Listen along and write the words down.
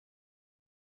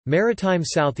Maritime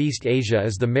Southeast Asia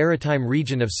is the maritime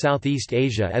region of Southeast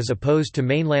Asia as opposed to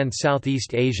mainland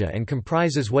Southeast Asia and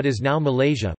comprises what is now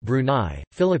Malaysia, Brunei,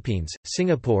 Philippines,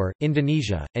 Singapore,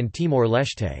 Indonesia, and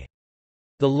Timor-Leste.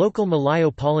 The local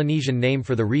Malayo-Polynesian name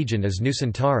for the region is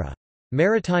Nusantara.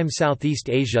 Maritime Southeast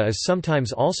Asia is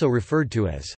sometimes also referred to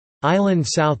as Island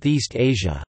Southeast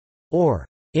Asia or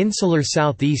Insular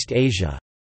Southeast Asia.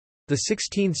 The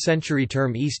 16th-century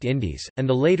term East Indies, and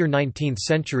the later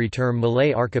 19th-century term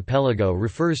Malay Archipelago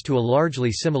refers to a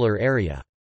largely similar area.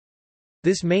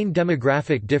 This main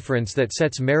demographic difference that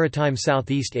sets maritime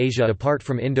Southeast Asia apart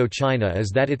from Indochina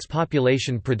is that its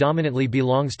population predominantly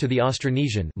belongs to the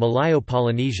Austronesian,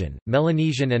 Malayo-Polynesian,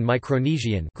 Melanesian and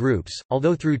Micronesian groups,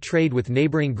 although through trade with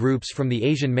neighboring groups from the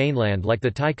Asian mainland like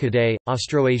the Thai Kadai,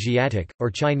 Austroasiatic,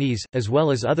 or Chinese, as well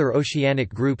as other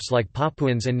oceanic groups like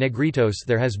Papuans and Negritos,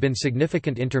 there has been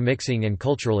significant intermixing and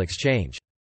cultural exchange.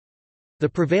 The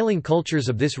prevailing cultures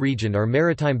of this region are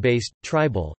maritime-based,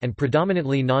 tribal, and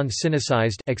predominantly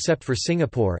non-Sinicized except for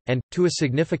Singapore, and, to a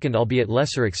significant albeit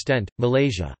lesser extent,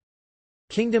 Malaysia.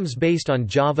 Kingdoms based on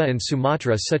Java and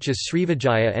Sumatra such as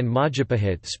Srivijaya and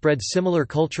Majapahit spread similar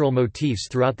cultural motifs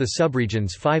throughout the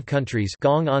subregion's 5 countries.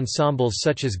 Gong ensembles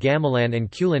such as Gamelan and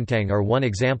Kulintang are one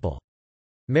example.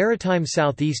 Maritime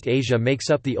Southeast Asia makes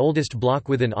up the oldest block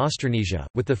within Austronesia,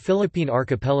 with the Philippine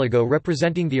archipelago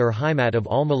representing the Urheimat of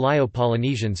all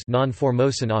Malayo-Polynesians,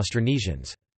 non-Formosan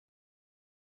Austronesians.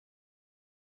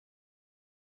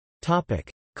 Topic: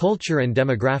 Culture and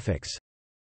demographics.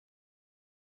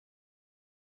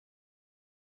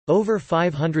 Over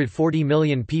 540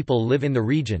 million people live in the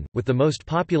region, with the most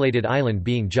populated island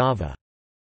being Java.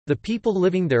 The people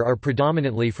living there are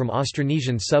predominantly from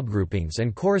Austronesian subgroupings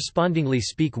and correspondingly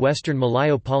speak Western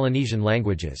Malayo-Polynesian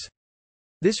languages.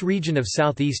 This region of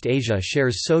Southeast Asia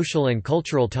shares social and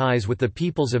cultural ties with the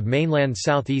peoples of mainland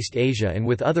Southeast Asia and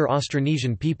with other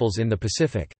Austronesian peoples in the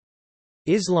Pacific.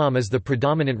 Islam is the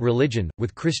predominant religion,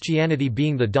 with Christianity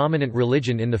being the dominant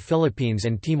religion in the Philippines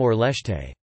and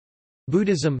Timor-Leste.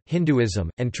 Buddhism,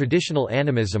 Hinduism, and traditional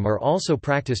animism are also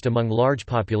practiced among large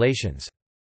populations.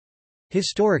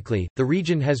 Historically, the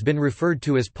region has been referred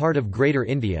to as part of Greater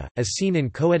India, as seen in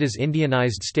Coetta's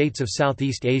Indianized States of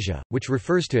Southeast Asia, which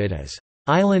refers to it as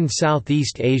Island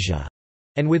Southeast Asia,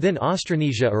 and within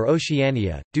Austronesia or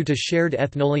Oceania, due to shared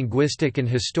ethnolinguistic and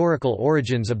historical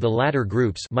origins of the latter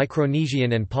groups,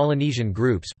 Micronesian and Polynesian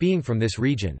groups, being from this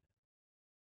region.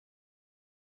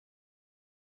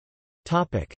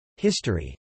 Topic: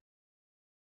 History.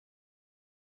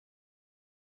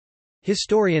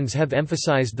 Historians have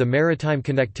emphasized the maritime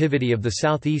connectivity of the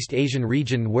Southeast Asian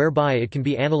region whereby it can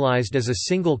be analyzed as a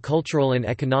single cultural and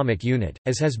economic unit,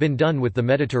 as has been done with the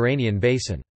Mediterranean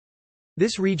basin.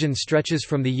 This region stretches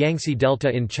from the Yangtze Delta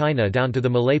in China down to the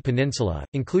Malay Peninsula,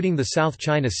 including the South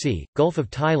China Sea, Gulf of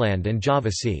Thailand and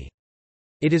Java Sea.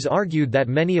 It is argued that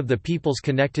many of the peoples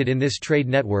connected in this trade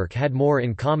network had more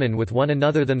in common with one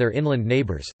another than their inland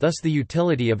neighbors, thus the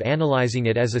utility of analyzing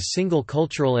it as a single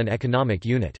cultural and economic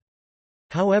unit.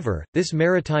 However, this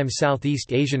maritime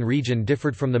Southeast Asian region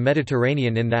differed from the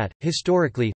Mediterranean in that,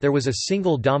 historically, there was a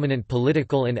single dominant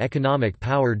political and economic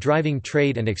power driving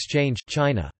trade and exchange,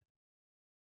 China.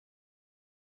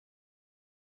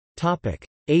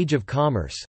 Age of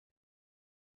commerce.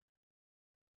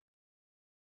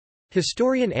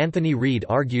 Historian Anthony Reid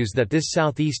argues that this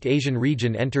Southeast Asian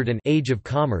region entered an «age of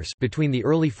commerce» between the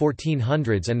early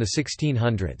 1400s and the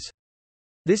 1600s.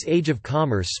 This age of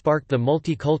commerce sparked the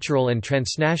multicultural and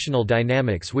transnational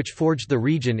dynamics which forged the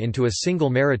region into a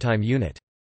single maritime unit.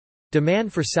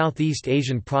 Demand for Southeast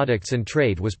Asian products and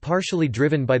trade was partially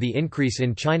driven by the increase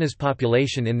in China's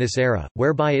population in this era,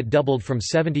 whereby it doubled from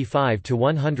 75 to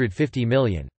 150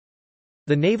 million.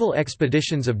 The naval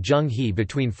expeditions of Zheng He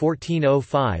between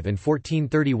 1405 and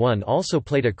 1431 also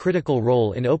played a critical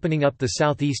role in opening up the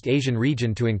Southeast Asian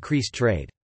region to increased trade.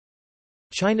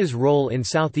 China's role in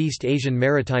Southeast Asian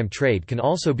maritime trade can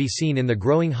also be seen in the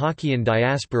growing Hokkien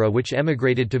diaspora which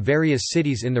emigrated to various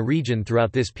cities in the region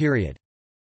throughout this period.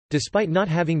 Despite not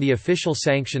having the official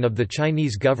sanction of the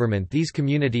Chinese government, these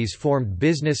communities formed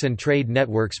business and trade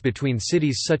networks between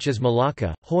cities such as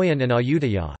Malacca, Hoi An and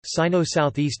Ayutthaya.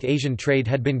 Sino-Southeast Asian trade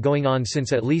had been going on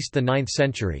since at least the 9th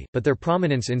century, but their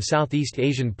prominence in Southeast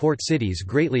Asian port cities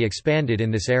greatly expanded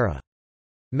in this era.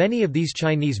 Many of these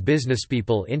Chinese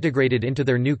businesspeople integrated into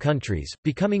their new countries,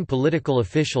 becoming political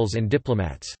officials and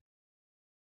diplomats.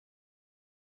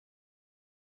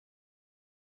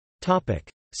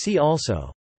 See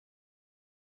also: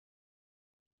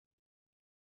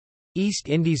 East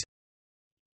Indies,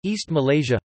 East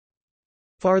Malaysia,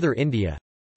 Farther India,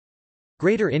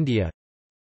 Greater India,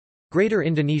 Greater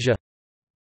Indonesia,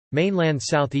 Mainland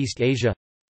Southeast Asia,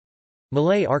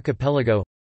 Malay Archipelago,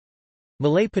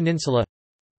 Malay Peninsula,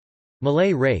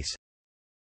 Malay race,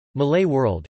 Malay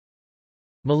world,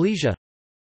 Malaysia,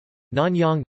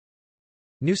 Nanyang,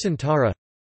 Nusantara,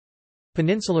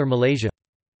 Peninsular Malaysia.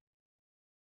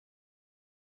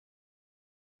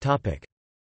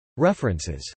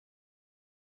 References.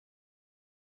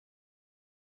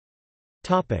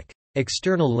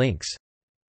 External links.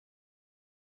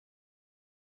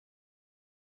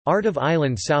 Art of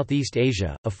Island Southeast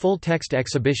Asia, a full-text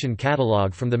exhibition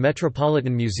catalogue from the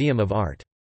Metropolitan Museum of Art.